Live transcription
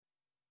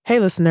Hey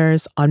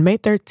listeners, on May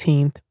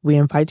 13th, we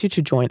invite you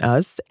to join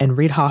us and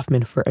Reid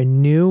Hoffman for a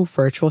new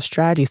virtual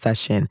strategy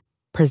session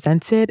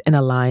presented in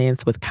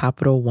alliance with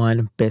Capital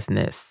One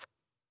Business.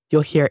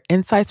 You'll hear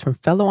insights from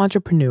fellow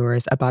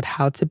entrepreneurs about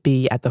how to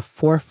be at the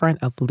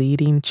forefront of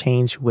leading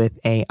change with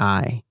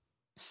AI.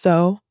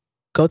 So,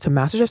 go to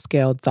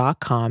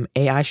mastersofscale.com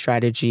AI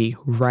strategy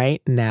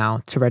right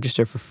now to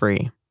register for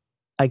free.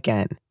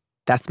 Again,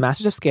 that's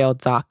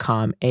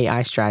mastersofscale.com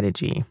AI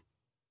strategy.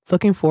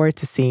 Looking forward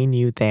to seeing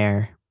you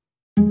there.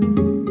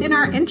 It's in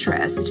our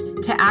interest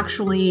to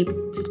actually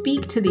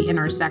speak to the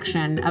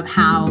intersection of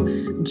how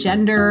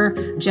gender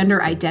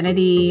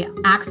identity,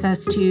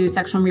 access to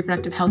sexual and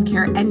reproductive health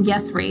care, and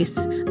yes,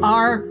 race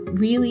are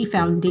really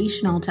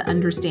foundational to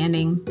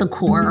understanding the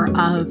core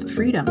of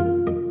freedom.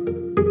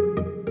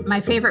 My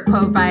favorite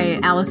quote by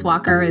Alice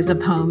Walker is a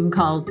poem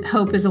called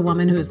 "Hope is a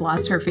Woman Who Has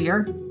Lost Her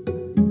Fear."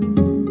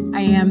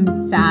 I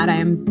am sad. I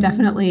am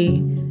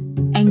definitely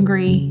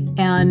angry,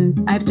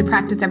 and I have to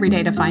practice every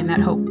day to find that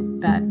hope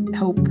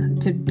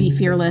to be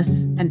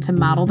fearless and to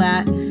model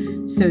that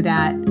so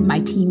that my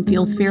team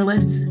feels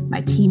fearless,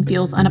 my team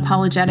feels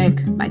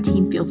unapologetic, my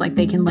team feels like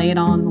they can lay it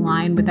all on the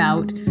line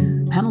without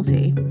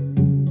penalty.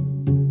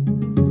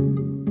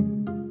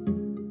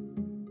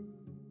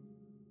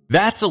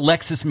 That's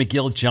Alexis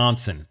McGill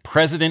Johnson,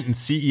 President and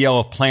CEO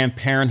of Planned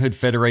Parenthood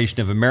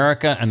Federation of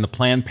America and the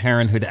Planned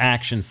Parenthood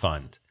Action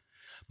Fund.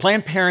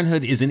 Planned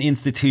Parenthood is an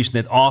institution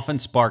that often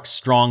sparks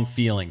strong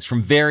feelings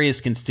from various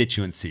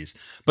constituencies,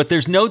 but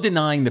there's no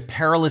denying the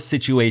perilous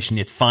situation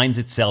it finds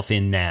itself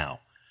in now.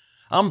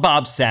 I'm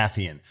Bob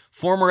Safian,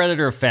 former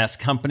editor of Fast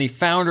Company,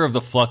 founder of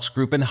the Flux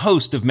Group, and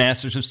host of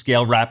Masters of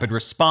Scale Rapid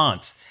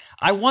Response.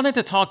 I wanted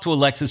to talk to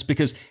Alexis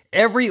because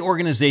every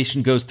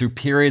organization goes through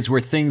periods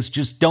where things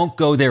just don't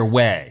go their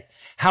way.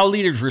 How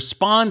leaders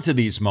respond to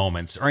these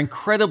moments are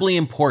incredibly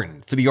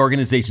important for the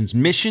organization's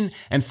mission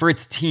and for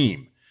its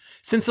team.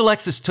 Since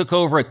Alexis took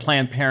over at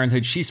Planned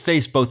Parenthood, she's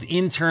faced both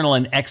internal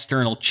and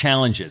external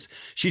challenges.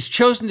 She's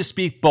chosen to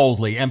speak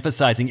boldly,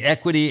 emphasizing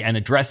equity and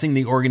addressing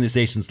the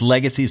organization's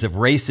legacies of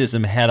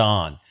racism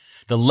head-on.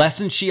 The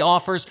lessons she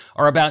offers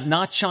are about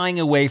not shying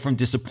away from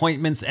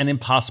disappointments and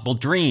impossible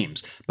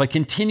dreams, but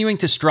continuing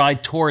to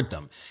stride toward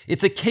them.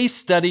 It's a case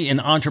study in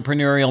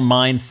entrepreneurial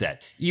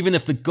mindset, even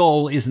if the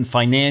goal isn't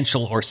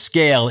financial or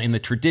scale in the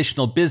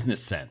traditional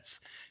business sense.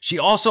 She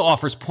also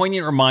offers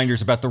poignant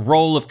reminders about the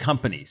role of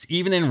companies,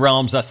 even in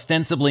realms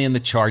ostensibly in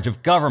the charge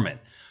of government.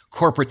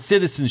 Corporate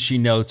citizens, she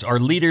notes, are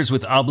leaders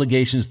with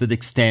obligations that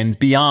extend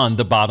beyond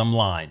the bottom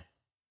line.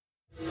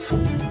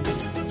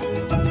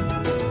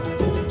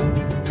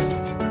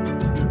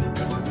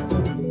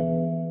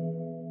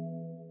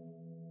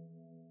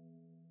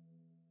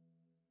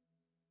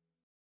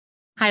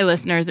 Hi,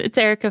 listeners. It's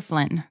Erica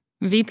Flynn,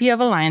 VP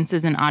of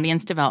Alliances and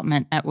Audience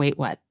Development at Wait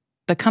What,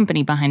 the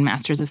company behind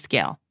Masters of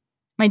Scale.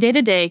 My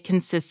day-to-day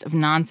consists of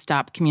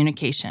nonstop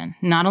communication,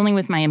 not only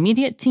with my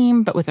immediate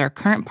team, but with our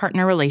current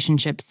partner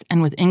relationships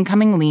and with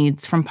incoming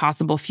leads from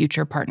possible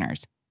future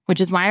partners, which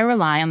is why I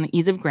rely on the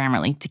ease of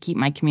Grammarly to keep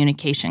my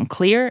communication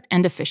clear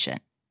and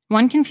efficient.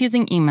 One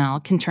confusing email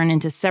can turn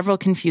into several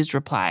confused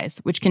replies,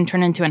 which can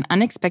turn into an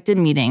unexpected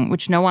meeting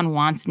which no one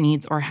wants,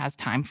 needs, or has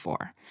time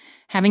for.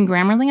 Having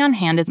Grammarly on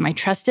hand as my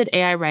trusted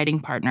AI writing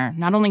partner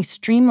not only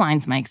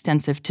streamlines my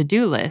extensive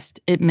to-do list,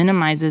 it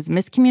minimizes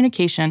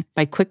miscommunication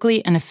by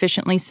quickly and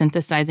efficiently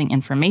synthesizing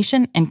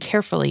information and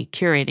carefully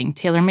curating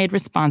tailor-made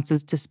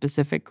responses to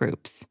specific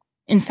groups.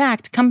 In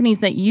fact, companies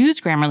that use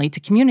Grammarly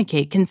to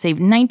communicate can save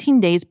 19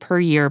 days per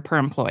year per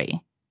employee.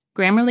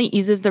 Grammarly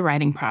eases the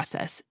writing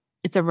process.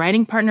 It's a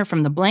writing partner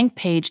from the blank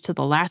page to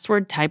the last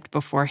word typed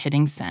before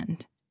hitting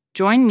send.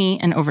 Join me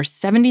and over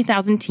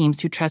 70,000 teams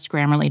who trust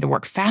Grammarly to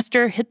work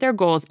faster, hit their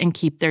goals, and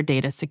keep their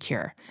data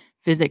secure.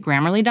 Visit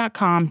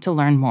Grammarly.com to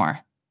learn more.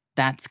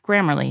 That's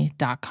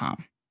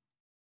Grammarly.com.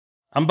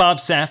 I'm Bob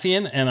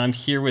Safian, and I'm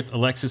here with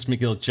Alexis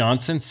McGill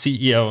Johnson,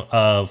 CEO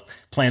of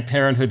Planned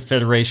Parenthood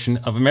Federation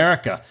of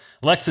America.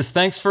 Alexis,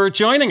 thanks for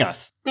joining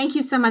us. Thank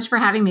you so much for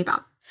having me,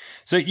 Bob.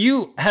 So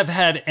you have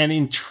had an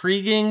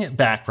intriguing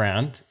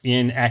background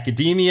in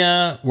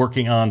academia,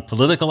 working on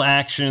political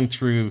action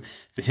through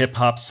the Hip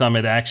Hop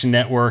Summit Action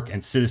Network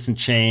and Citizen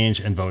Change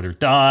and Vote or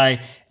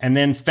Die, and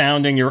then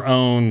founding your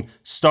own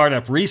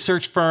startup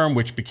research firm,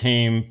 which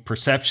became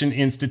Perception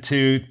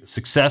Institute,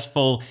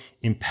 successful,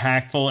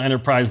 impactful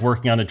enterprise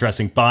working on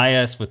addressing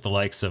bias with the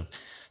likes of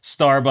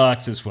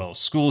Starbucks, as well as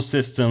school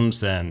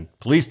systems and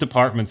police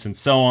departments and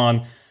so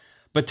on.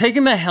 But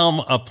taking the helm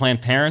of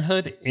Planned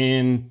Parenthood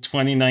in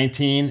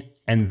 2019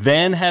 and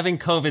then having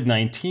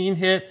COVID-19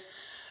 hit,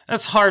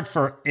 that's hard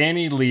for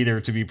any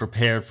leader to be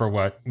prepared for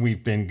what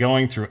we've been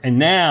going through. And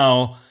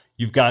now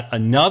you've got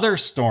another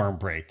storm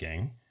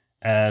breaking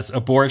as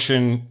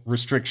abortion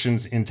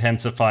restrictions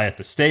intensify at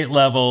the state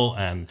level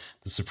and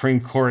the Supreme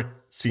Court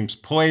seems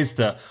poised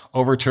to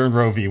overturn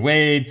Roe v.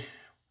 Wade,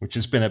 which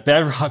has been a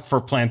bedrock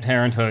for Planned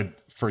Parenthood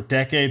for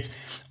decades.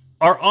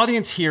 Our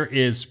audience here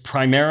is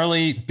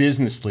primarily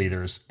business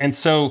leaders. And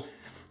so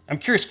I'm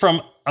curious,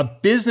 from a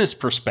business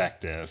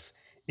perspective,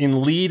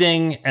 in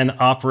leading and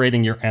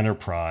operating your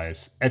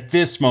enterprise at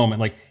this moment,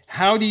 like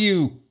how do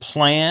you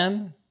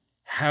plan?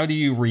 How do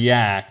you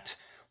react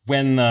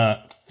when the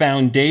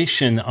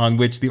foundation on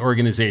which the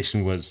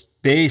organization was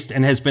based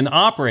and has been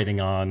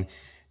operating on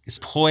is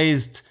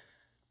poised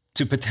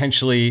to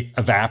potentially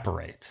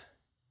evaporate?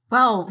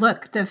 Well,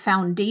 look, the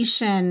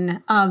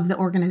foundation of the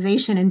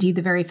organization, indeed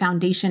the very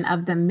foundation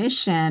of the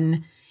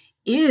mission,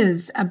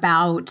 is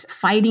about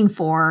fighting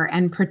for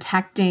and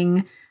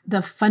protecting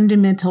the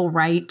fundamental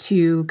right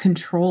to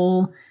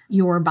control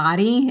your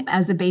body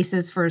as a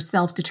basis for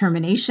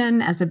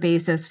self-determination, as a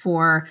basis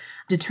for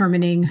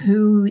determining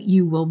who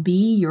you will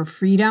be, your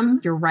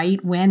freedom, your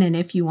right when and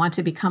if you want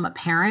to become a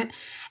parent.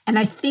 And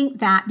I think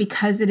that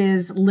because it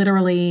is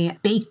literally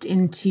baked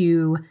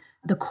into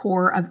the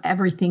core of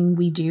everything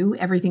we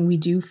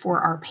do for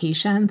our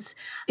patients,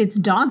 it's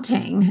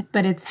daunting,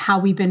 but it's how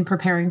we've been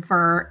preparing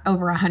for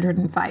over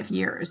 105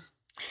 years.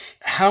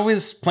 How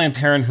is Planned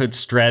Parenthood's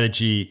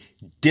strategy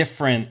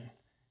different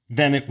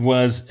than it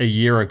was a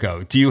year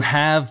ago? Do you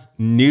have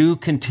new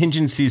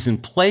contingencies in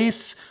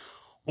place,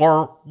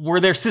 or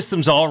were there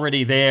systems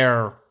already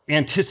there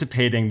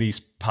anticipating these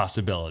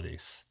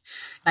possibilities?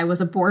 I was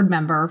a board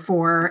member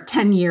for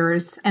 10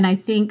 years, and I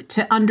think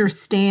to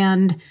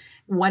understand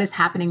what is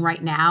happening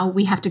right now,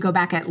 we have to go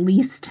back at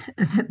least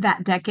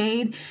that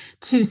decade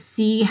to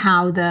see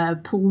how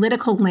the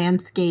political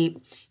landscape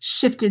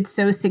shifted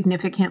so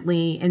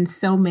significantly in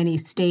so many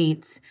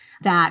states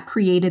that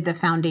created the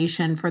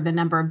foundation for the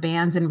number of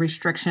bans and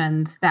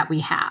restrictions that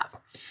we have.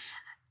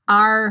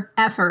 Our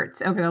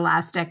efforts over the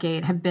last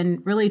decade have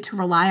been really to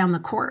rely on the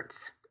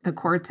courts. The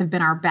courts have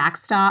been our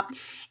backstop,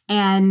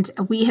 and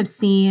we have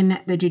seen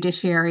the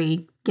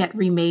judiciary get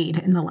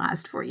remade in the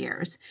last 4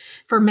 years.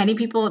 For many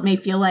people, it may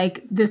feel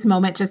like this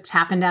moment just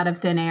happened out of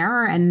thin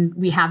air, and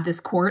we have this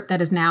court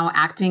that is now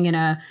acting in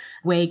a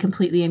way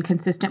completely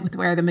inconsistent with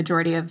where the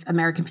majority of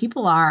American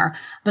people are,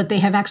 but they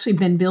have actually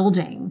been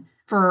building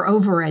for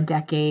over a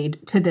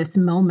decade to this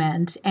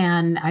moment.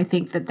 And I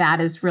think that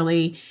that is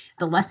really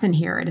the lesson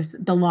here. It is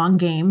the long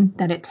game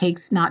that it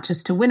takes not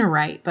just to win a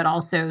right, but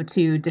also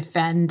to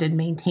defend and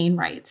maintain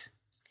rights.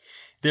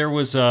 There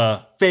was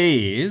a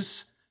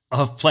phase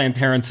of Planned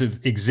Parenthood's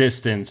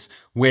existence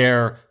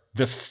where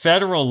the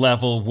federal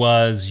level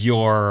was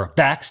your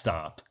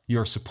backstop,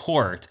 your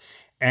support,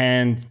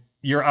 and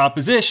your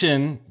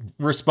opposition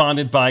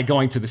responded by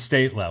going to the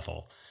state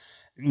level.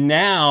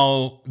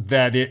 Now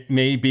that it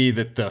may be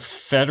that the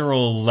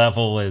federal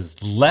level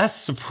is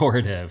less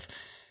supportive,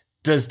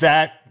 does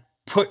that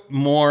put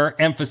more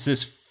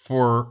emphasis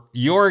for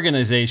your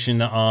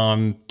organization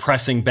on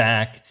pressing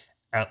back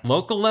at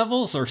local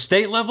levels or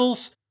state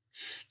levels?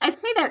 I'd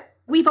say that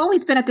we've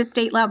always been at the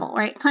state level,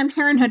 right? Planned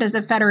Parenthood as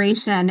a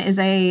federation is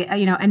a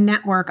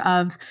network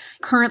of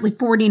currently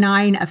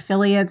 49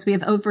 affiliates. We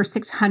have over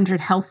 600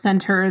 health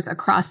centers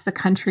across the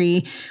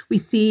country. We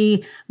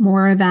see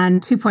more than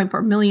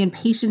 2.4 million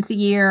patients a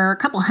year. A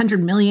couple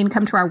hundred million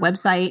come to our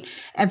website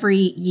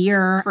every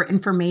year for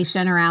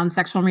information around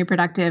sexual and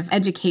reproductive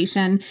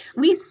education.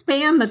 We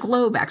span the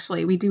globe,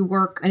 actually. We do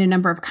work in a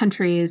number of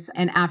countries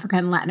in Africa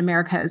and Latin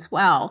America as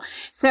well.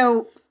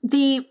 So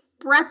the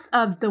breadth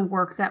of the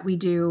work that we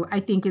do, I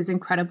think, is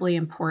incredibly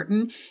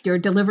important. Your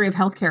delivery of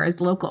healthcare is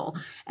local.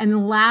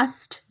 And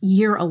last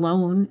year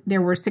alone,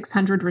 there were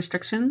 600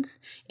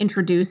 restrictions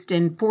introduced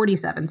in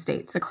 47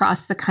 states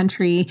across the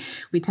country.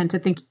 We tend to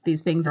think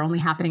these things are only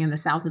happening in the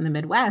South and the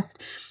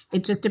Midwest.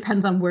 It just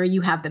depends on where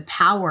you have the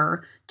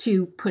power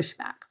to push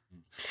back.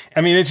 I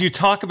mean, as you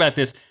talk about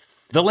this,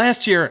 the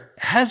last year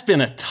has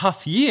been a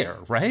tough year,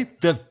 right?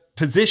 The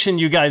position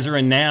you guys are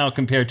in now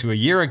compared to a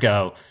year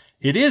ago,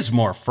 it is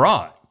more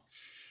fraught.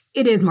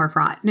 It is more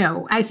fraught.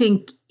 No, I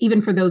think even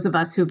for those of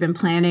us who've been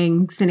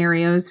planning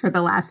scenarios for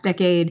the last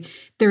decade,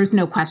 there's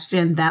no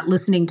question that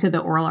listening to the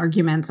oral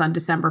arguments on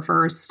December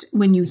 1st,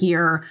 when you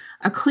hear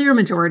a clear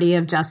majority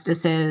of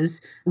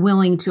justices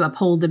willing to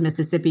uphold the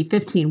Mississippi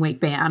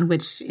 15-week ban,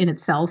 which in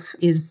itself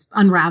is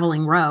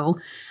unraveling Roe,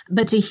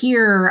 but to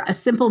hear a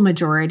simple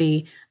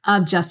majority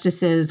of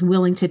justices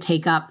willing to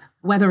take up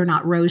whether or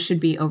not Roe should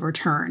be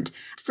overturned.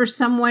 For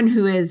someone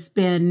who has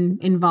been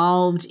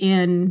involved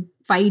in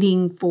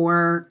fighting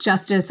for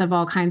justice of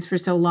all kinds for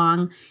so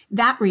long,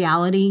 that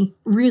reality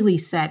really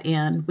set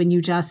in when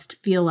you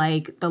just feel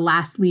like the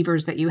last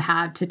levers that you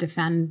have to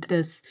defend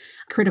this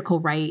critical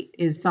right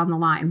is on the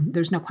line.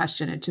 There's no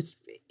question.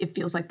 It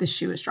feels like the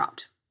shoe is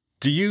dropped.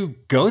 Do you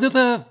go to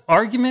the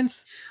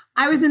arguments?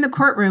 I was in the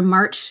courtroom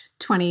March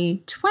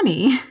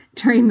 2020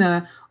 during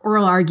the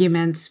oral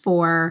arguments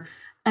for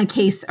a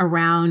case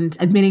around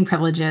admitting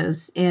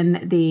privileges in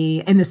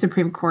the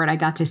Supreme Court. I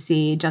got to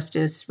see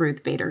Justice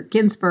Ruth Bader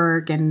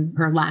Ginsburg in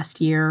her last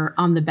year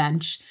on the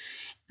bench.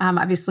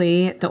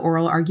 Obviously, the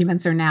oral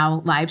arguments are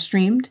now live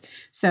streamed.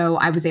 So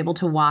I was able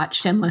to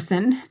watch and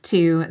listen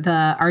to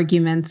the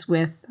arguments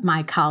with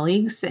my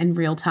colleagues in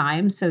real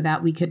time so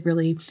that we could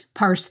really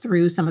parse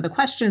through some of the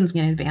questions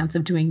in advance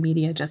of doing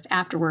media just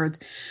afterwards.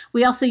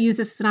 We also use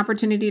this as an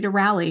opportunity to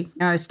rally.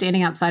 I was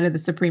standing outside of the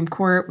Supreme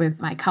Court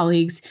with my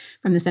colleagues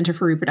from the Center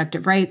for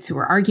Reproductive Rights who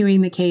were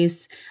arguing the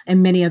case,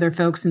 and many other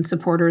folks and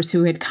supporters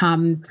who had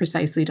come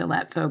precisely to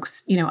let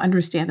folks,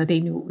 understand that they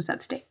knew what was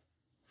at stake.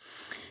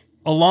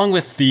 Along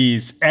with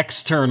these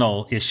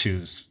external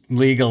issues,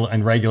 legal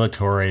and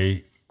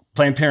regulatory,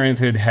 Planned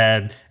Parenthood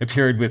had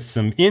appeared with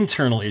some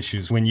internal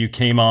issues. When you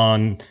came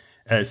on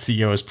as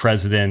CEO, as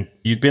president,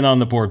 you'd been on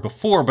the board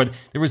before, but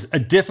there was a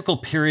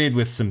difficult period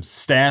with some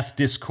staff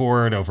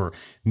discord over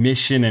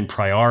mission and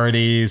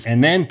priorities,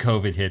 and then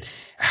COVID hit.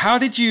 How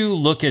did you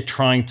look at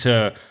trying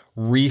to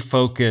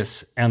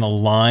refocus and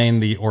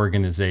align the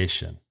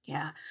organization?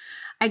 Yeah.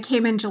 I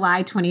came in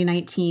July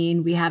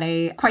 2019. We had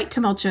a quite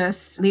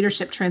tumultuous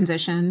leadership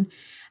transition,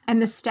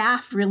 and the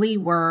staff really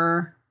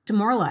were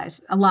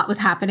demoralized. A lot was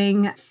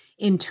happening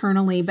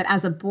internally, but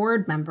as a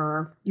board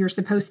member, you're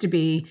supposed to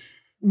be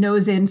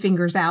nose in,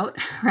 fingers out,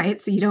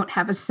 right? So you don't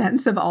have a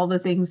sense of all the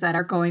things that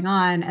are going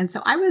on. And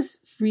so I was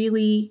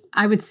really,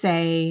 I would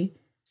say,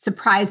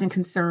 surprised and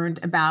concerned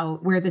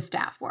about where the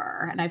staff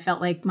were. And I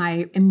felt like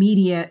my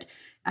immediate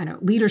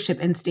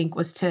leadership instinct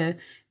was to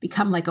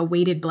become like a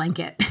weighted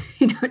blanket,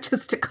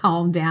 just to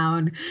calm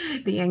down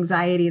the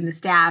anxiety in the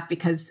staff,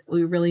 because what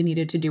we really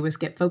needed to do was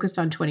get focused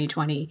on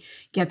 2020,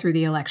 get through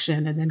the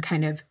election, and then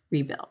kind of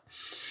rebuild.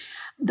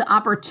 The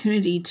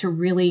opportunity to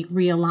really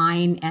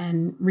realign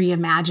and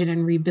reimagine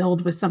and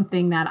rebuild was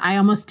something that I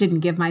almost didn't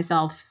give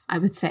myself, I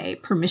would say,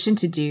 permission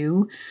to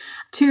do.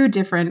 Two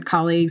different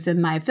colleagues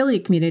in my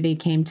affiliate community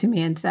came to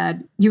me and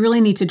said, "You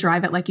really need to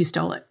drive it like you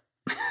stole it."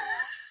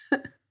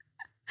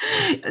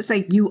 It's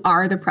like, you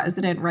are the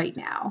president right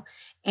now,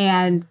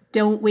 and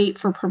don't wait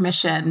for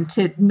permission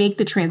to make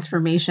the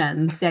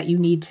transformations that you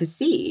need to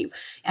see.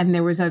 And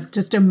there was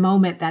just a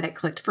moment that it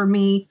clicked for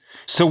me.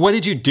 So what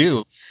did you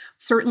do?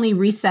 Certainly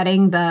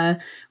resetting the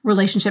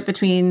relationship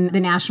between the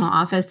national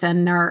office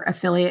and our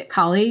affiliate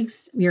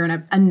colleagues. We're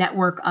in a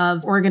network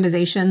of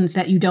organizations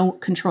that you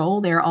don't control.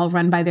 They're all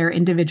run by their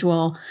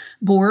individual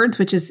boards,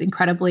 which is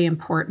incredibly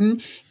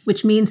important,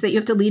 which means that you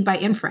have to lead by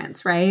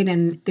inference, right?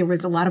 And there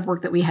was a lot of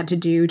work that we had to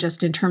do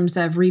just in terms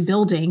of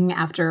rebuilding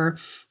after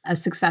a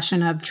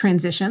succession of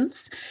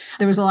transitions.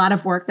 There was a lot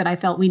of work that I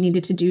felt we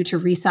needed to do to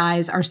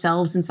resize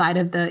ourselves inside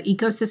of the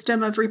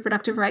ecosystem of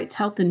reproductive rights,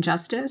 health, and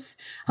justice.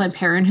 Planned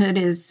Parenthood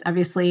is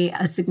obviously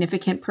a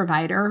significant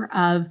provider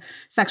of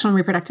sexual and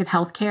reproductive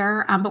health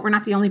care, but we're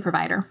not the only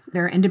provider.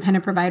 There are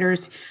independent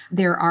providers.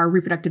 There are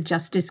reproductive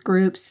justice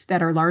groups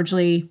that are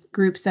largely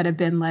groups that have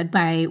been led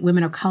by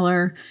women of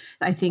color.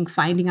 I think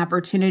finding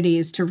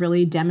opportunities to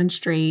really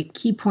demonstrate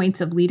key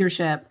points of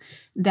leadership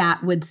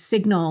that would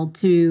signal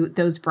to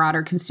those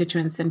broader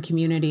constituents and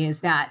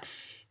communities that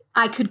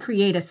I could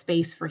create a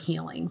space for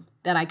healing,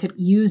 that I could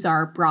use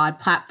our broad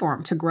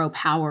platform to grow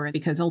power,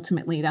 because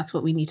ultimately that's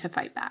what we need to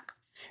fight back.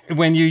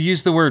 When you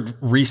use the word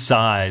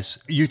resize,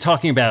 you're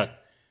talking about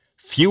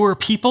fewer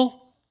people?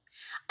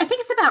 I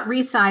think it's about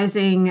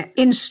resizing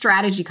in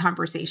strategy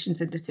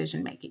conversations and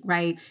decision-making,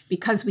 right?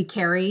 Because we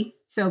carry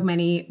so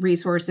many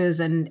resources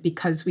and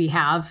because we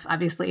have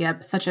obviously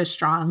such a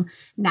strong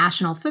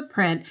national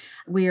footprint,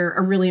 we're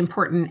a really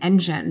important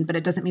engine, but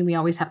it doesn't mean we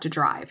always have to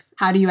drive.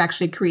 How do you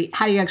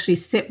actually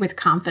sit with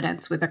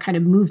confidence, with a kind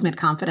of movement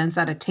confidence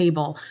at a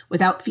table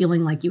without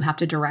feeling like you have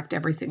to direct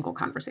every single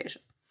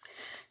conversation?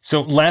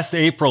 So last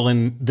April,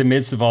 in the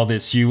midst of all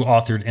this, you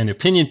authored an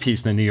opinion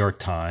piece in the New York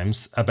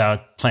Times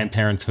about Planned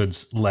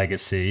Parenthood's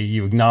legacy.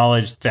 You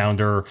acknowledged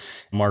founder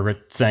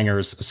Margaret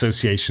Sanger's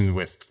association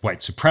with white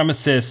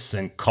supremacists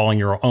and calling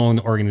your own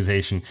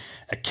organization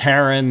a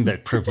Karen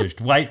that privileged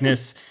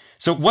whiteness.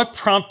 So what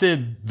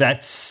prompted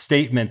that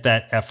statement,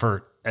 that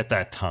effort at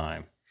that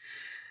time?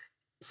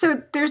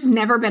 So there's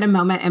never been a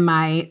moment in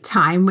my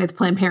time with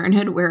Planned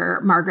Parenthood where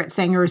Margaret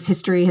Sanger's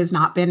history has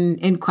not been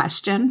in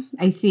question.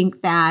 I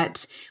think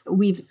that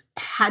we've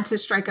had to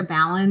strike a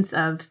balance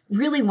of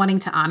really wanting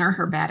to honor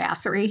her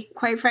badassery,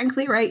 quite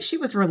frankly, right? She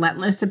was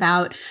relentless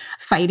about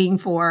fighting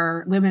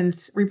for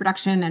women's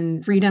reproduction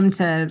and freedom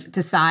to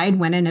decide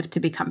when and if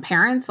to become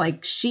parents.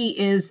 Like, she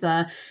is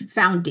the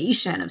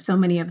foundation of so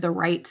many of the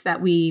rights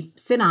that we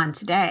sit on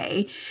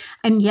today.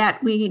 And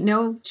yet we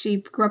know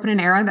she grew up in an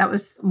era that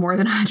was more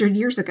than 100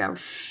 years ago.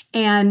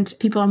 And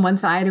people on one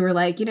side who were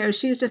like,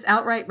 she was just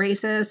outright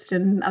racist,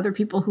 and other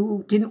people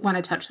who didn't want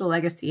to touch the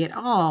legacy at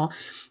all.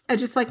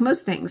 just like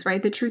most things,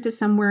 right? The truth is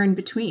somewhere in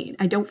between.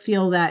 I don't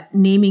feel that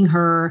naming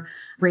her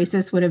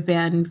racist would have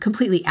been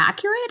completely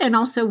accurate, and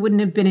also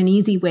wouldn't have been an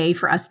easy way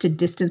for us to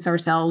distance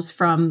ourselves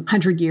from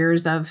 100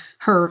 years of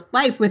her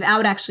life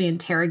without actually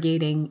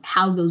interrogating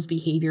how those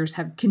behaviors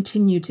have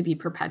continued to be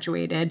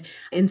perpetuated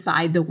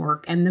inside the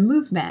work and the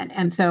movement.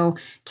 And so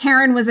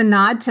Karen was a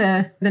nod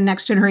to the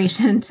next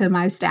generation, to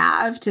my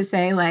staff, to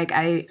say, like,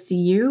 I see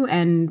you,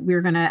 and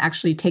we're going to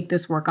actually take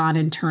this work on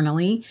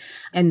internally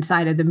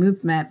inside of the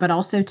movement, but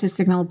also to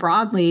signal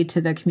broadly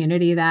to the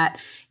community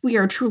that we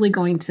are truly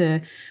going to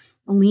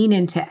lean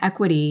into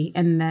equity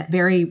and the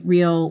very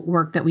real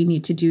work that we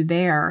need to do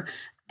there,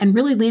 and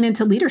really lean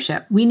into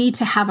leadership. We need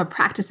to have a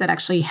practice that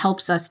actually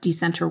helps us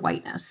decenter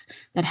whiteness,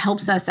 that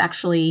helps us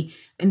actually,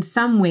 in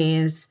some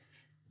ways,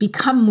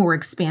 become more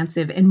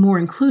expansive and more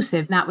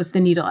inclusive. That was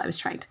the needle I was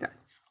trying to thread.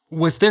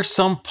 Was there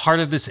some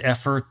part of this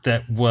effort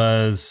that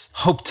was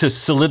hoped to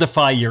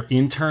solidify your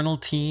internal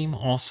team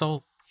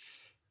also?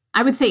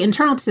 I would say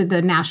internal to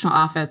the national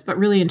office, but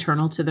really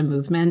internal to the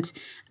movement.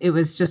 It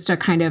was just to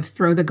kind of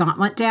throw the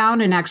gauntlet down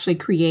and actually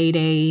create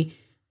a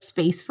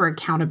space for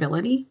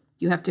accountability.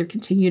 You have to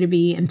continue to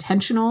be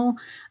intentional.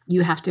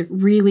 You have to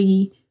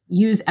really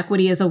use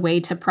equity as a way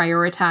to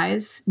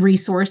prioritize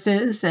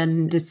resources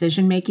and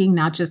decision-making,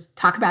 not just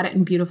talk about it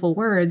in beautiful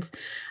words.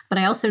 But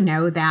I also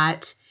know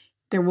that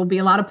there will be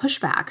a lot of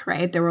pushback,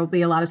 right? There will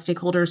be a lot of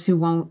stakeholders who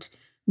won't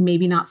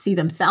maybe not see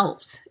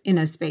themselves in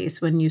a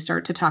space when you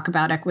start to talk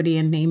about equity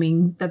and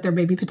naming that there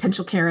may be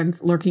potential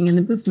Karens lurking in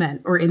the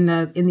movement or in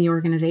the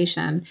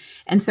organization.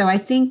 And so I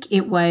think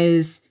it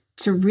was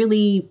to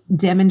really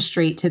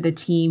demonstrate to the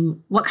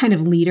team what kind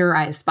of leader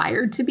I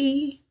aspired to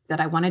be, that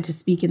I wanted to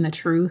speak in the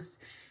truth,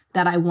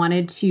 that I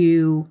wanted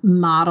to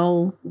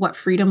model what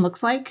freedom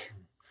looks like.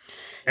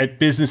 At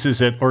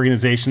businesses, at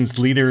organizations,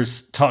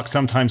 leaders talk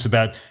sometimes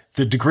about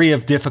the degree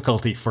of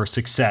difficulty for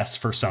success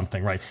for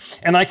something, right?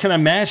 And I can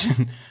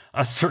imagine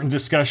a certain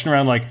discussion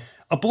around, like,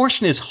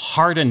 abortion is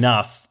hard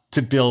enough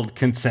to build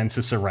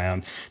consensus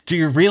around. Do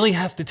you really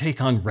have to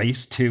take on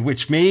race too,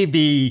 which may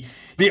be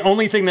the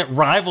only thing that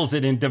rivals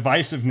it in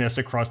divisiveness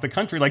across the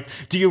country? Like,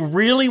 do you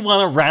really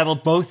want to rattle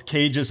both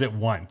cages at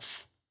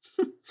once?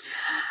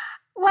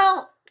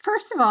 Well,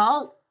 first of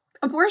all,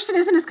 abortion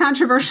isn't as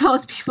controversial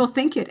as people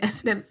think it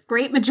is. The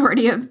great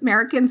majority of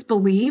Americans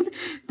believe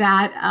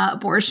that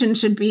abortion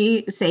should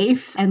be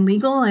safe and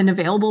legal and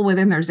available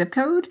within their zip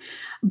code.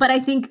 But I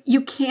think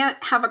you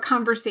can't have a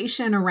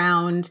conversation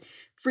around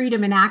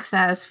freedom and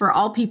access for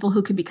all people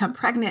who could become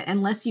pregnant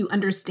unless you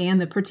understand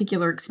the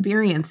particular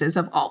experiences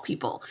of all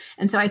people.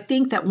 And so I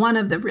think that one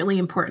of the really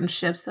important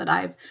shifts that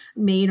I've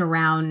made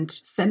around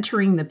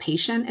centering the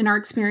patient in our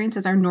experience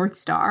as our North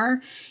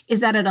Star is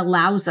that it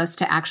allows us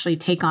to actually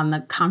take on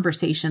the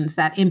conversations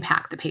that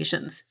impact the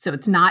patients. So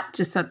it's not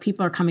just that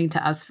people are coming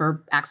to us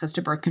for access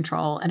to birth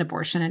control and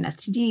abortion and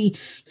STD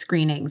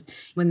screenings.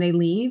 When they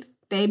leave,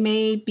 they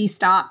may be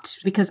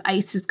stopped because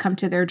ICE has come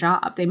to their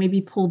job. They may be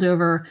pulled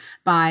over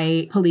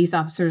by police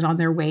officers on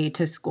their way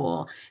to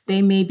school.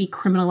 They may be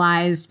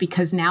criminalized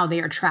because now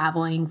they are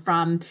traveling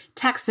from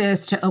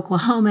Texas to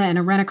Oklahoma in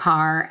a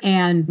rent-a-car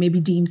and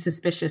maybe deemed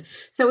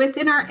suspicious. So it's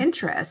in our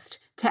interest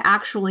to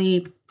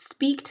actually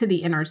speak to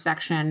the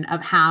intersection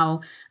of how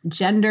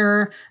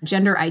gender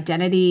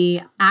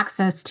identity,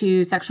 access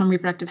to sexual and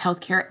reproductive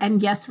health care,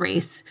 and yes,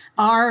 race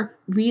are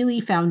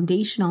really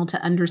foundational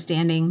to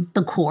understanding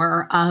the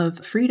core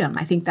of freedom.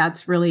 I think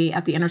that's really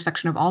at the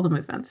intersection of all the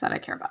movements that I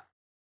care about.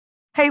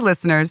 Hey,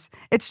 listeners,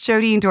 it's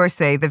Jodine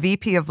Dorsey, the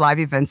VP of Live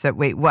Events at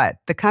Wait What,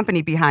 the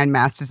company behind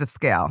Masters of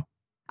Scale.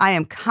 I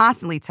am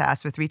constantly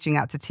tasked with reaching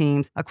out to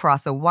teams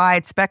across a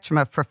wide spectrum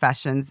of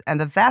professions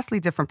and the vastly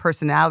different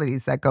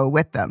personalities that go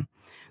with them.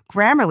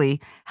 Grammarly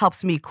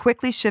helps me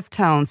quickly shift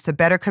tones to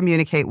better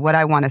communicate what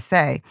I want to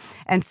say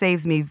and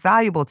saves me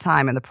valuable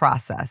time in the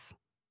process.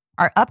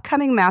 Our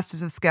upcoming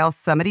Masters of Scale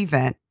Summit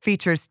event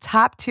features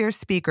top-tier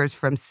speakers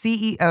from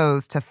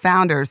CEOs to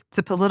founders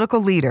to political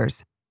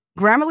leaders.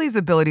 Grammarly's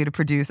ability to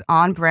produce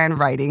on-brand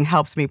writing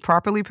helps me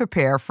properly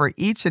prepare for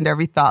each and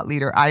every thought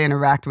leader I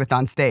interact with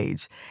on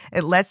stage.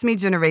 It lets me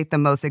generate the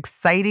most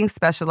exciting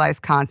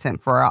specialized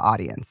content for our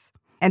audience.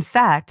 In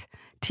fact,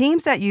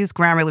 teams that use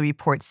Grammarly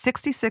report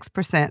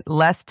 66%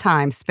 less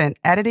time spent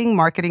editing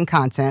marketing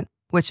content,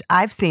 which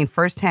I've seen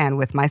firsthand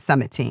with my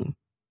Summit team.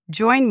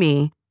 Join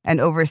me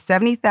and over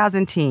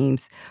 70,000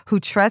 teams who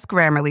trust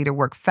Grammarly to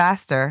work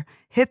faster,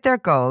 hit their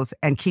goals,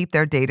 and keep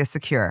their data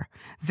secure.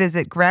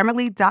 Visit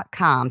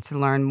Grammarly.com to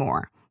learn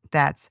more.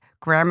 That's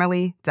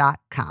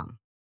Grammarly.com.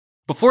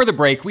 Before the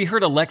break, we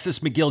heard Alexis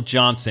McGill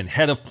Johnson,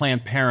 head of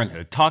Planned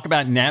Parenthood, talk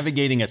about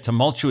navigating a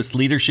tumultuous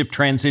leadership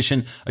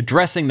transition,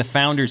 addressing the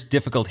founder's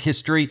difficult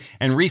history,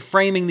 and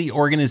reframing the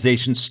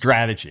organization's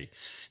strategy.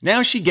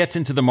 Now she gets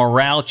into the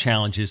morale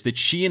challenges that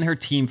she and her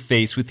team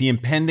face with the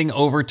impending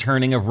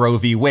overturning of Roe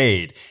v.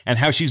 Wade, and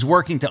how she's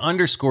working to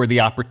underscore the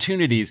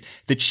opportunities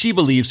that she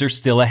believes are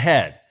still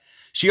ahead.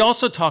 She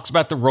also talks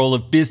about the role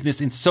of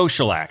business in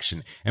social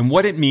action and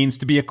what it means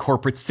to be a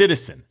corporate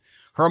citizen.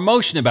 Her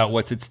emotion about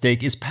what's at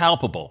stake is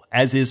palpable,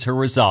 as is her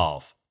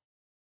resolve.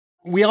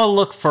 We all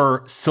look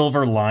for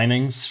silver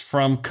linings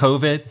from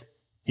COVID.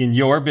 In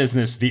your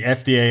business, the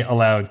FDA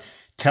allowed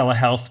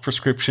telehealth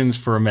prescriptions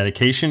for a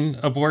medication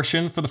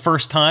abortion for the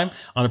first time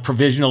on a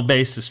provisional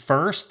basis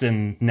first,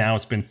 and now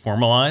it's been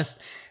formalized.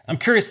 I'm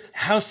curious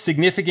how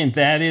significant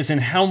that is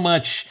and how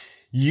much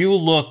you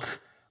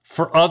look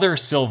for other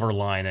silver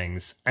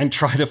linings and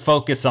try to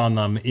focus on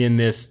them in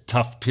this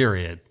tough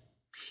period.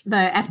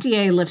 The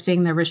FDA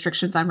lifting the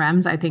restrictions on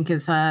REMS, I think,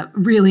 is a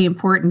really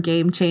important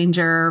game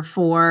changer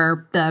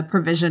for the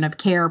provision of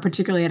care,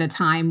 particularly at a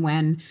time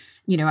when,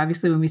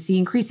 obviously when we see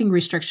increasing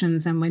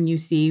restrictions and when you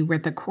see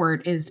what the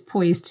court is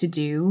poised to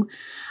do.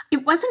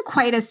 It wasn't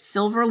quite a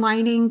silver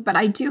lining, but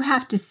I do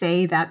have to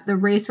say that the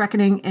race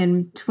reckoning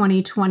in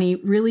 2020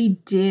 really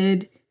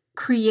did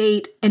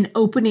create an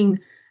opening.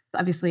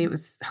 Obviously, it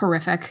was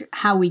horrific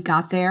how we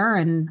got there.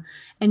 And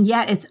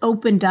yet it's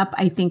opened up,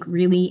 I think,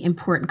 really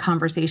important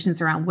conversations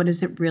around what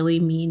does it really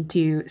mean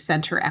to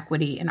center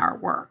equity in our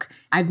work.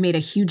 I've made a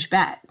huge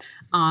bet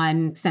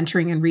on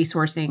centering and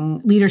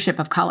resourcing leadership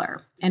of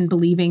color and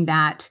believing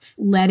that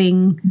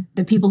letting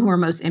the people who are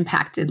most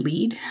impacted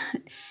lead.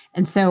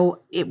 And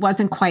so it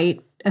wasn't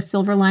quite a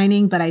silver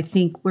lining, but I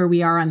think where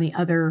we are on the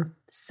other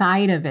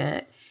side of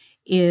it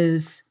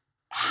is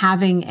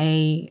having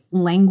a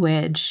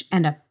language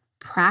and a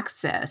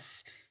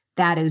praxis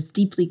that is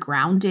deeply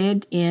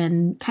grounded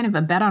in kind of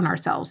a bet on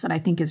ourselves that I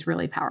think is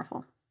really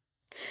powerful.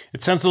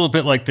 It sounds a little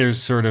bit like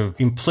there's sort of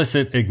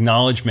implicit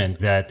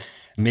acknowledgement that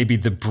maybe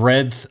the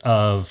breadth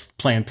of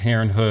Planned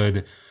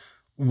Parenthood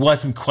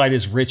wasn't quite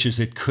as rich as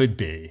it could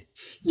be.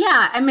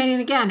 Yeah. I mean,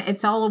 and again,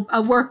 it's all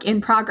a work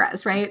in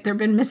progress, right? There have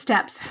been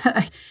missteps.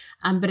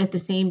 But at the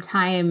same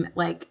time,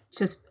 like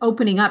just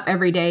opening up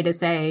every day to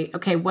say,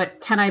 okay,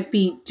 what can I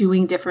be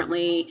doing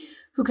differently?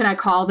 Who can I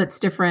call that's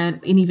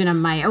different? And even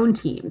on my own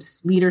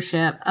teams,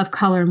 leadership of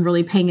color, and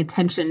really paying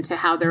attention to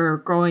how they're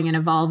growing and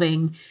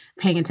evolving,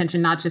 paying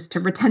attention not just to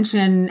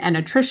retention and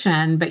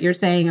attrition, but you're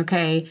saying,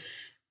 okay,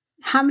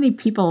 how many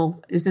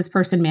people is this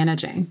person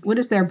managing? What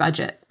is their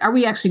budget? Are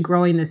we actually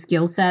growing the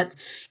skill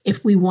sets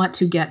if we want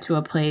to get to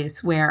a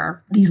place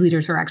where these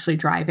leaders are actually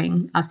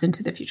driving us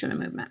into the future of the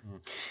movement?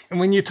 And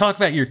when you talk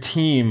about your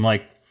team,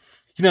 like,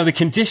 the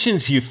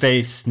conditions you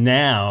face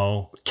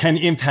now can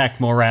impact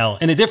morale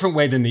in a different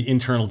way than the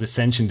internal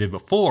dissension did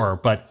before.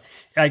 But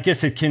I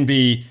guess it can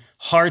be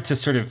hard to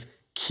sort of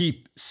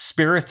keep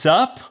spirits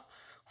up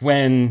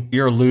when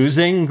you're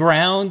losing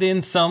ground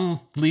in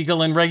some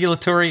legal and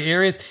regulatory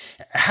areas.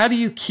 How do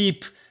you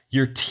keep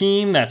your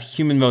team, that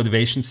human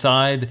motivation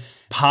side,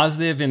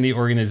 positive in the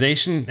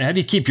organization? How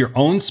do you keep your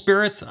own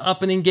spirits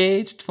up and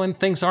engaged when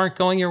things aren't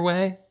going your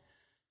way?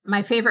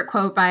 My favorite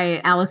quote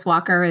by Alice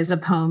Walker is a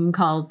poem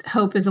called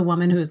 "Hope is a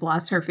Woman Who Has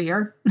Lost Her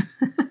Fear."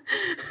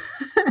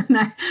 And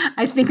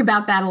I think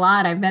about that a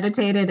lot. I've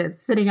meditated.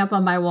 It's sitting up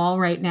on my wall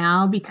right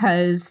now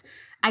because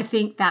I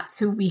think that's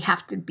who we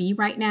have to be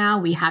right now.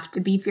 We have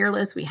to be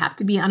fearless. We have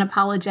to be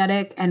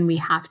unapologetic. And we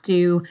have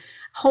to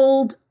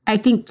hold, I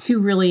think, two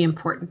really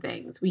important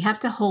things. We have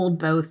to hold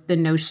both the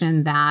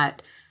notion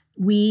that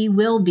we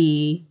will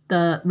be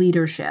the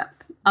leadership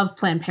of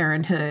Planned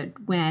Parenthood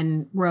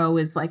when Roe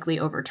is likely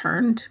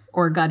overturned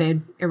or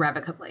gutted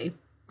irrevocably.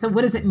 So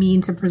what does it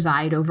mean to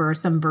preside over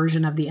some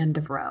version of the end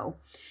of Roe?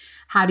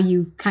 How do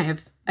you kind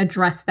of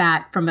address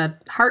that from a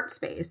heart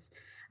space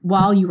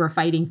while you are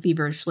fighting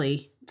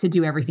feverishly to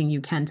do everything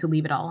you can to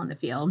leave it all on the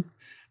field?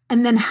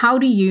 And then how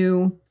do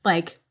you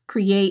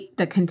create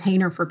the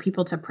container for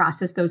people to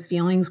process those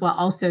feelings while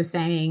also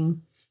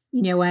saying,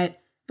 you know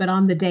what, but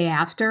on the day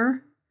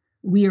after,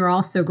 we are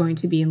also going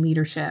to be in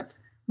leadership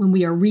when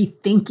we are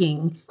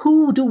rethinking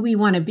who do we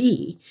want to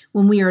be,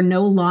 when we are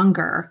no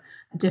longer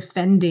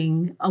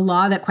defending a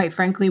law that, quite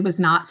frankly, was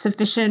not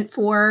sufficient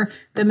for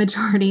the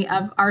majority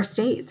of our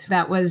states.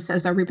 That was,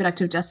 as our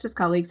reproductive justice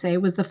colleagues say,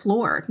 was the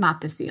floor, not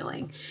the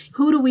ceiling.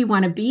 Who do we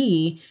want to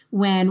be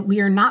when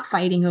we are not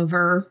fighting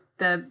over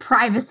the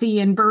privacy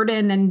and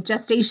burden and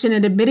gestation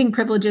and admitting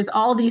privileges,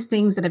 all these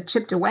things that have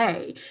chipped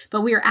away,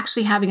 but we are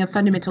actually having a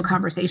fundamental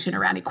conversation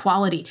around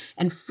equality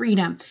and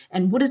freedom.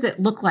 And what does it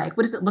look like?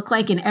 What does it look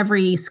like in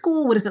every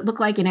school? What does it look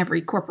like in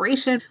every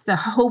corporation? The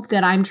hope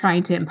that I'm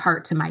trying to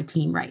impart to my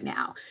team right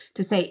now,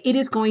 to say it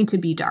is going to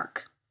be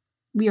dark.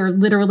 We are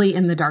literally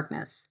in the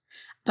darkness.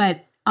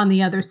 But on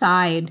the other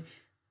side,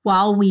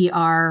 while we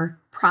are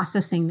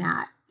processing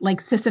that, like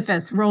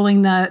Sisyphus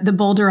rolling the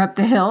boulder up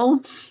the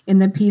hill in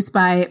the piece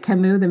by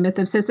Camus, The Myth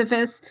of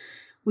Sisyphus,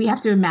 we have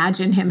to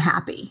imagine him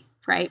happy,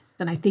 right?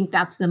 And I think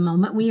that's the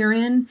moment we are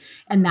in,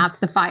 and that's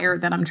the fire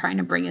that I'm trying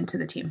to bring into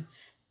the team.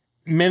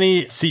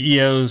 Many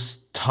CEOs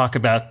talk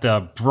about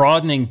the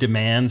broadening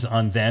demands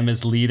on them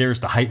as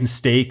leaders, the heightened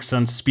stakes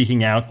on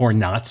speaking out or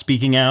not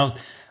speaking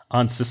out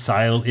on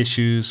societal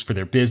issues for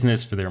their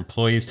business, for their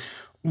employees.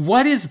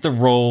 What is the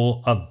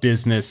role of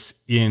business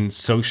in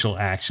social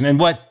action, and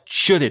what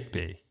should it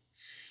be?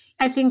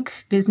 I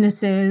think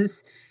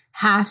businesses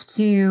have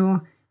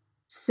to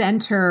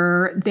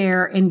center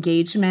their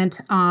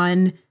engagement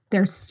on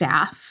their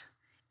staff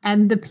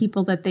and the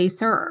people that they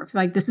serve.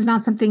 Like, this is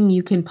not something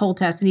you can poll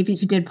test. And if you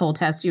did poll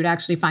test, you'd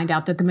actually find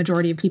out that the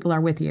majority of people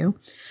are with you.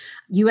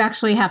 You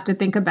actually have to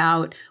think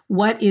about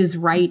what is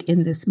right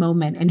in this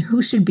moment and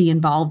who should be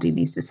involved in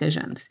these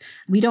decisions.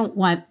 We don't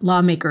want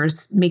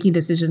lawmakers making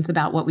decisions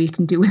about what we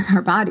can do with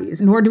our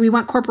bodies, nor do we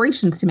want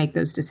corporations to make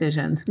those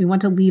decisions. We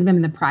want to leave them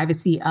in the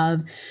privacy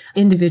of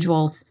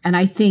individuals. And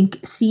I think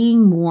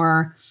seeing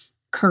more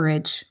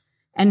courage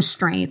and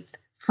strength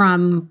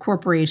from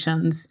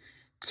corporations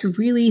to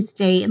really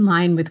stay in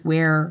line with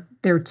where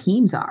their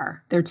teams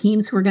are, their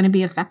teams who are going to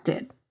be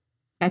affected.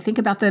 I think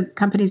about the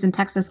companies in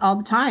Texas all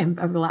the time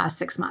over the last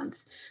 6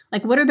 months.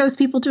 Like, what are those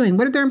people doing?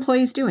 What are their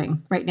employees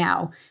doing right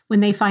now when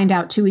they find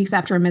out 2 weeks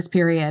after a missed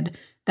period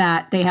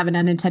that they have an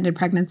unintended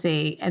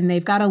pregnancy and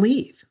they've got to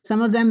leave?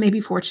 Some of them may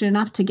be fortunate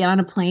enough to get on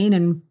a plane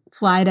and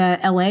fly to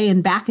LA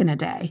and back in a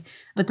day.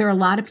 But there are a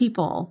lot of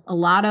people, a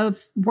lot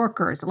of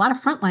workers, a lot of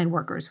frontline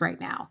workers right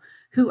now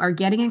who are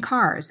getting in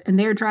cars and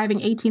they're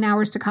driving 18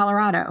 hours to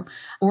Colorado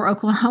or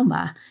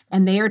Oklahoma,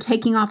 and they are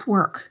taking off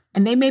work.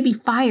 And they may be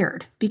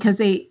fired because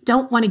they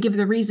don't want to give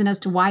the reason as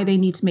to why they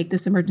need to make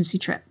this emergency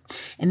trip.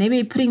 And they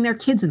may be putting their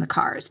kids in the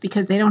cars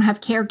because they don't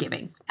have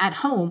caregiving at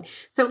home.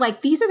 So,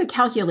 like, these are the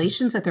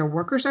calculations that their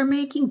workers are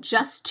making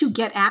just to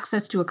get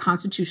access to a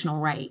constitutional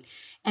right.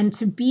 And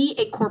to be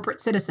a corporate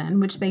citizen,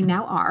 which they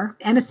now are,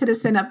 and a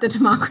citizen of the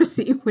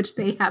democracy, which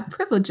they have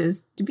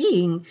privileges to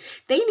being,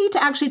 they need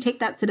to actually take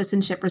that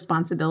citizenship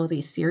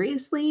responsibility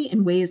seriously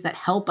in ways that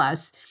help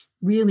us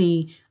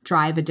really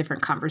drive a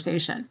different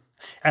conversation.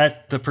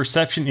 At the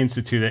Perception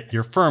Institute at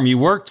your firm, you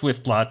worked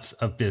with lots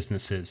of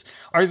businesses.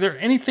 Are there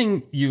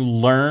anything you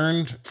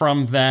learned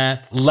from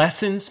that,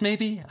 lessons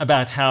maybe,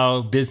 about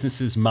how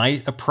businesses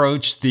might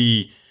approach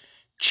the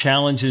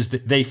challenges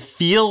that they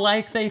feel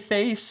like they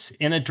face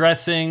in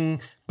addressing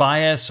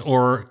bias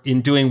or in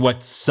doing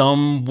what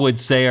some would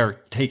say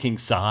are taking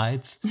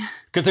sides?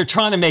 Because they're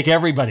trying to make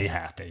everybody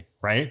happy,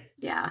 right?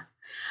 Yeah.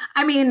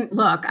 I mean,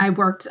 look, I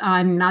worked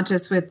on not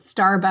just with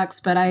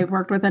Starbucks, but I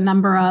worked with a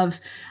number of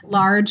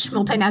large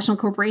multinational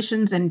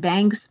corporations and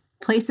banks,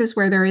 places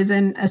where there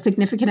isn't a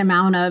significant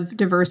amount of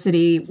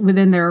diversity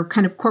within their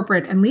kind of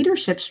corporate and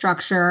leadership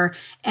structure.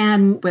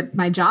 And what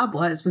my job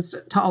was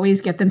to always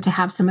get them to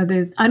have some of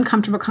the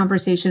uncomfortable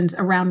conversations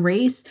around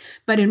race,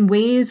 but in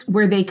ways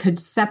where they could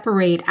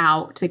separate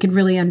out. They could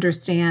really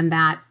understand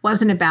that it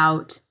wasn't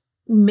about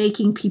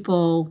making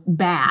people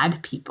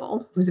bad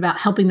people. It was about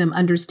helping them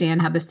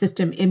understand how the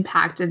system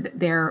impacted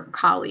their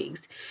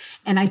colleagues.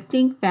 And I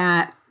think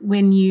that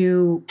when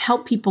you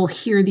help people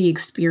hear the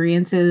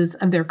experiences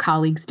of their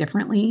colleagues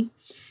differently,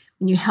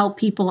 when you help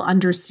people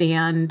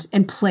understand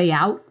and play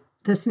out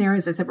the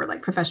scenarios, as I said, we're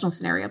like professional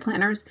scenario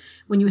planners.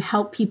 When you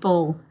help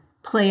people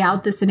play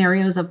out the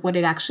scenarios of what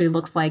it actually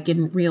looks like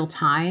in real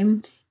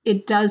time,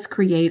 it does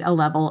create a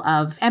level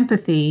of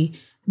empathy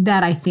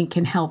that I think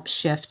can help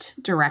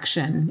shift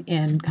direction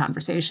in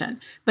conversation.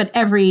 But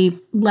every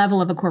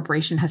level of a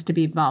corporation has to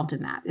be involved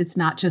in that. It's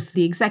not just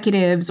the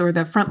executives or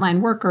the frontline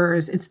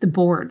workers, it's the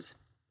boards,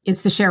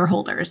 it's the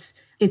shareholders.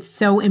 It's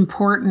so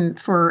important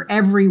for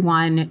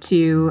everyone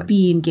to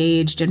be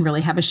engaged and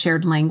really have a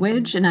shared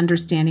language and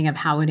understanding of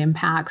how it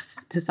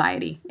impacts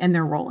society and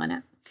their role in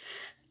it.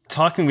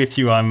 Talking with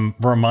you, I'm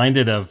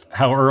reminded of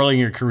how early in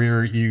your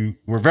career you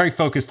were very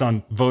focused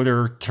on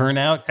voter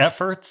turnout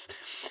efforts,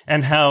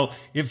 and how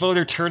if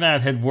voter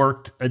turnout had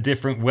worked a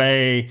different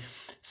way,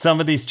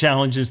 some of these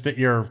challenges that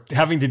you're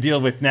having to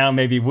deal with now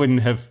maybe wouldn't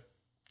have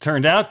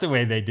turned out the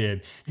way they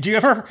did. Do you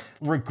ever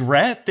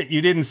regret that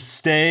you didn't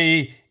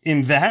stay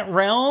in that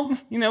realm?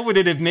 You know, would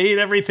it have made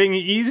everything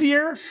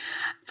easier?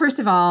 First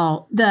of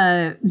all,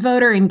 the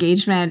voter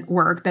engagement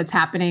work that's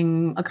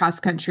happening across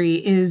the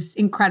country is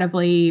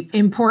incredibly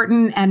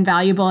important and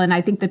valuable. And I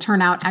think the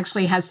turnout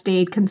actually has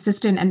stayed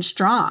consistent and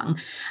strong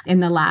in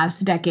the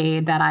last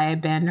decade that I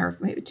have been, or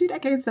maybe 2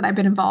 decades that I've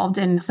been involved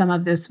in some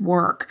of this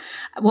work.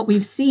 What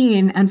we've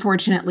seen,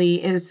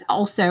 unfortunately, is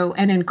also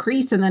an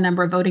increase in the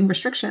number of voting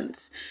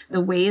restrictions, the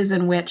ways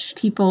in which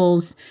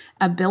people's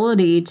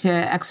ability to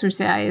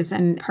exercise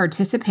and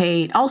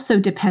participate also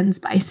depends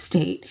by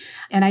state.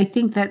 And I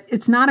think that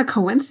it's not a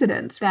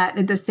coincidence that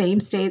in the same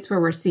states where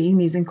we're seeing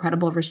these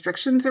incredible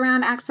restrictions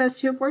around access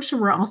to abortion,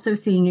 we're also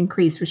seeing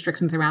increased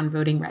restrictions around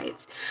voting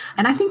rights.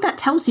 And I think that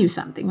tells you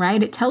something,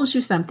 right? It tells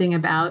you something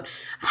about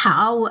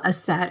how a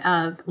set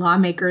of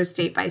lawmakers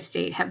state by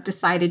state have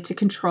decided to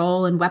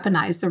control and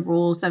weaponize the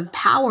rules of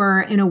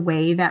power in a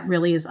way that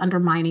really is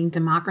undermining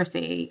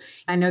democracy.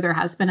 I know there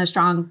has been a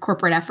strong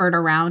corporate effort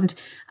around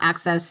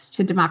access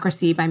to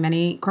democracy by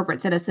many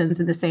corporate citizens.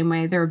 In the same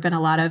way, there have been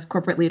a lot of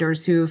corporate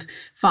leaders who've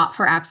fought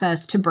for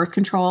access to birth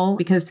control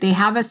because they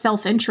have a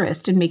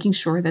self-interest in making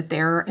sure that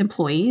their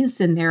employees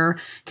and their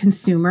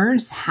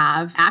consumers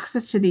have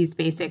access to these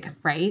basic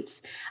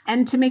rights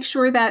and to make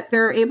sure that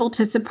they're able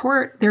to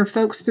support their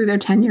folks through their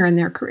tenure and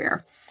their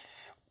career.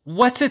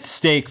 What's at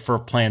stake for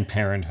Planned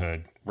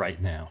Parenthood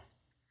right now?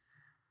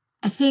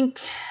 I think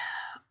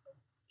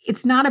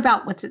it's not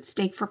about what's at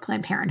stake for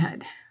Planned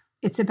Parenthood.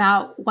 It's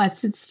about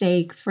what's at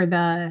stake for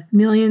the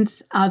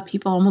millions of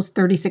people, almost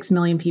 36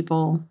 million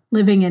people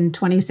living in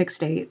 26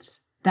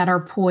 states that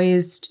are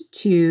poised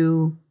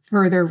to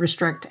further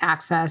restrict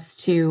access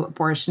to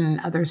abortion and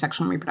other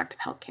sexual and reproductive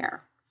health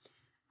care.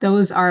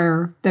 Those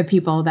are the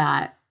people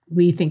that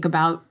we think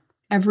about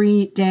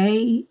every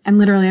day, and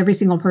literally every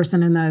single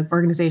person in the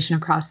organization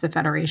across the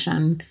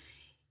Federation.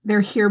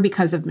 They're here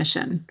because of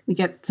mission. We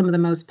get some of the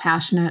most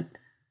passionate,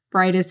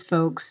 brightest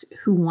folks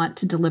who want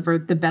to deliver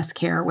the best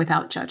care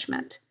without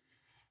judgment.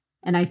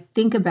 And I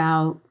think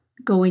about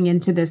going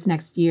into this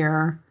next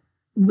year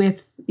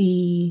with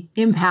the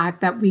impact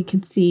that we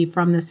could see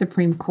from the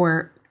Supreme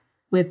Court,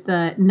 with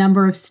the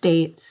number of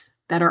states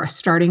that are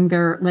starting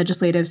their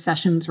legislative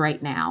sessions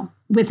right now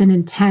with an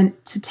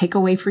intent to take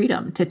away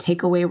freedom, to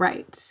take away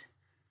rights,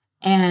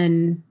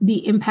 and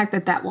the impact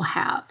that that will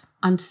have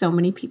on so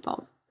many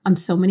people, on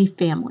so many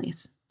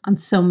families, on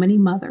so many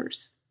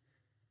mothers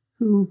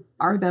who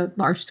are the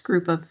largest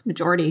group of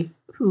majority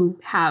who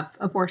have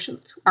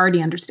abortions,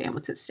 already understand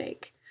what's at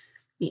stake,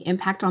 the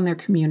impact on their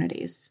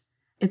communities.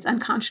 It's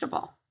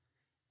unconscionable.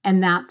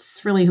 And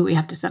that's really who we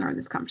have to center in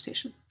this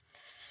conversation.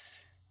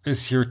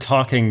 As you're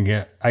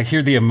talking, I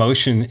hear the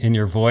emotion in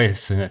your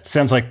voice, and it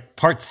sounds like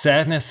part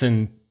sadness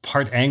and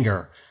part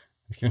anger.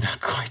 You're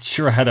not quite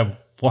sure how to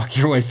walk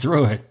your way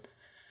through it.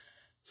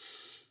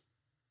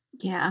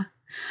 Yeah,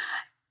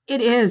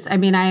 it is. I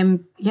mean,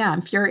 I'm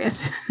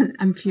furious.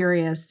 I'm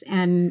furious.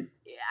 And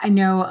I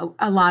know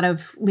a lot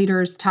of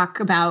leaders talk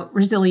about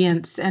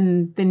resilience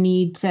and the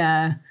need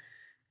to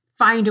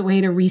find a way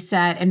to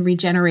reset and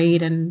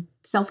regenerate, and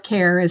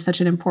self-care is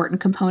such an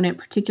important component,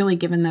 particularly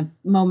given the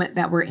moment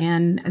that we're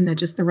in and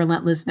the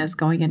relentlessness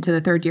going into the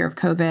third year of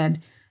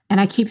COVID.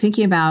 And I keep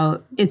thinking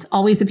about, it's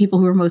always the people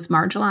who are most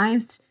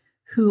marginalized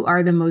who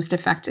are the most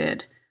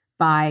affected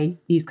by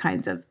these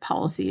kinds of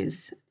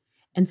policies.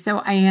 And so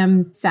I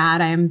am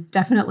sad. I am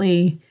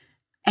definitely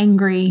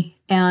angry,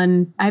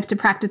 and I have to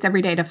practice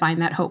every day to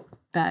find that hope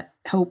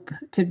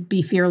to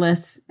be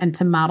fearless and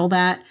to model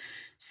that,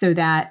 so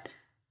that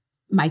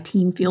my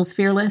team feels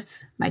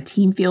fearless, my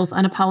team feels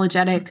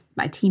unapologetic,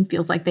 my team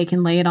feels like they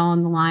can lay it all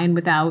on the line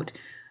without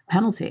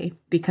penalty,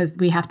 because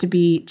we have to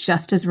be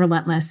just as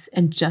relentless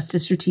and just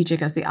as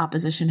strategic as the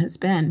opposition has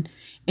been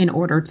in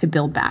order to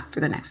build back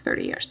for the next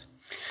 30 years.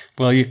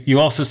 Well, you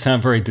also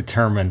sound very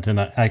determined, and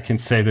I can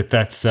say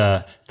that's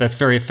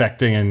very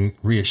affecting and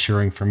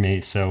reassuring for me.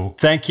 So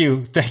thank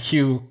you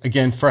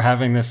again for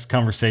having this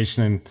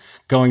conversation and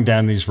going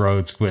down these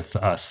roads with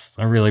us.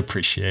 I really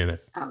appreciate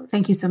it. Oh,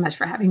 thank you so much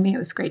for having me. It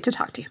was great to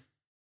talk to you.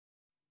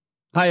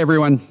 Hi,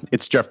 everyone.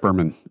 It's Jeff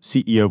Berman,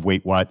 CEO of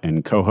Wait What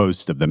and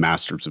co-host of the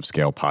Masters of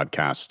Scale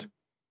podcast.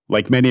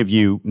 Like many of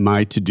you,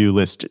 my to-do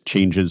list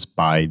changes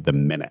by the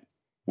minute.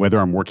 Whether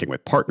I'm working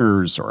with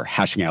partners or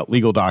hashing out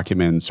legal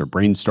documents or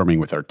brainstorming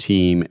with our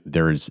team,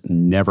 there is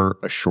never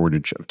a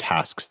shortage of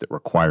tasks that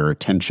require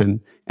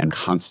attention and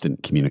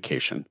constant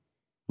communication.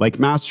 Like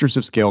Masters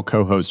of Scale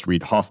co-host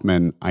Reid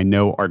Hoffman, I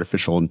know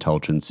artificial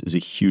intelligence is a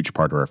huge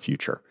part of our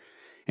future,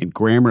 and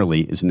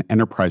Grammarly is an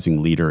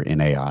enterprising leader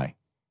in AI.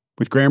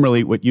 With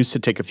Grammarly, what used to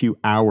take a few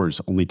hours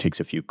only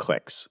takes a few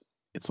clicks.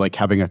 It's like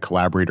having a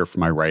collaborator for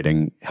my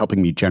writing, helping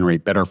me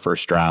generate better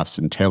first drafts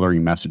and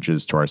tailoring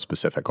messages to our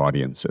specific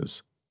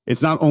audiences.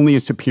 It's not only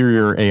a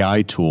superior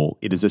AI tool,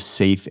 it is a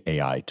safe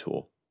AI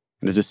tool.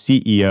 And as a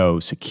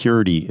CEO,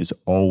 security is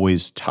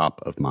always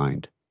top of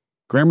mind.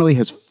 Grammarly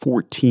has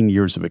 14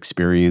 years of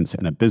experience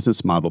and a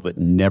business model that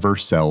never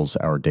sells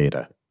our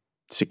data.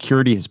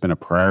 Security has been a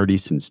priority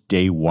since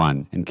day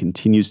one and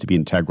continues to be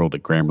integral to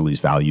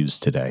Grammarly's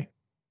values today.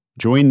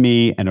 Join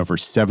me and over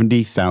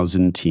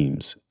 70,000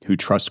 teams who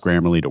trust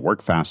Grammarly to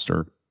work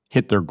faster,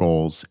 hit their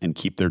goals, and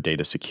keep their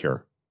data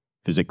secure.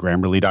 Visit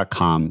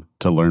Grammarly.com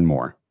to learn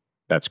more.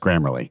 That's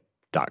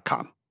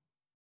Grammarly.com.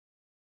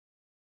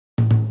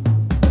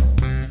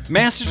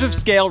 Masters of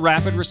Scale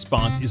Rapid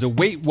Response is a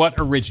Wait What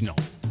original.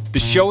 The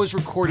show is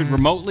recorded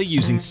remotely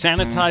using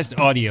sanitized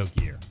audio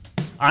gear.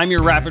 I'm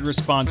your Rapid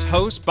Response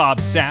host, Bob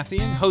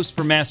Safian. Host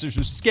for Masters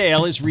of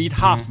Scale is Reid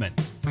Hoffman.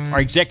 Our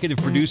executive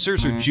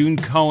producers are June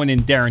Cohen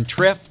and Darren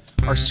Triff.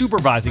 Our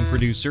supervising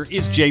producer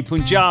is Jay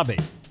Punjabi.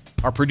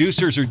 Our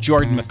producers are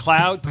Jordan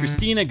McLeod,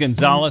 Christina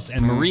Gonzalez,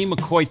 and Marie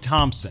McCoy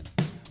Thompson.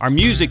 Our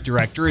music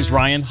director is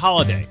Ryan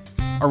Holiday.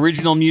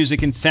 Original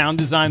music and sound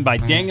design by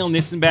Daniel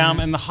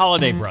Nissenbaum and the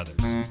Holiday Brothers.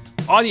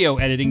 Audio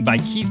editing by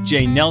Keith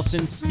J.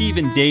 Nelson,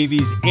 Stephen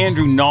Davies,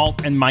 Andrew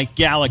Nault, and Mike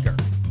Gallagher.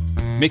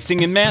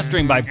 Mixing and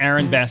mastering by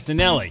Aaron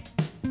Bastinelli.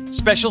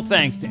 Special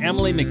thanks to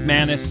Emily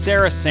McManus,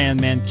 Sarah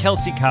Sandman,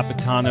 Kelsey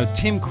Capitano,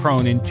 Tim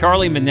Cronin,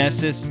 Charlie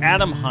Meneses,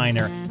 Adam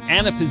Heiner,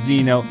 Anna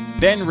Pizzino,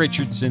 Ben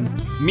Richardson,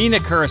 Mina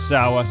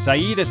Kurosawa,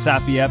 Saida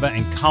Sapieva,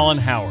 and Colin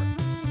Howard.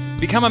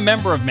 Become a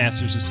member of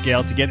Masters of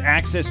Scale to get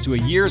access to a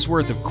year's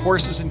worth of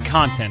courses and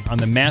content on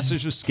the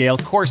Masters of Scale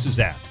Courses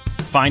app.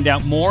 Find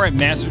out more at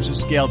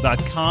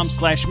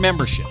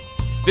mastersofscale.com/membership.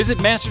 Visit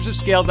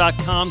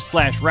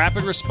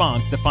mastersofscale.com/rapid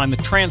response to find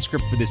the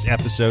transcript for this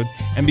episode,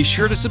 and be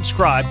sure to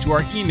subscribe to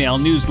our email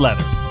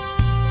newsletter.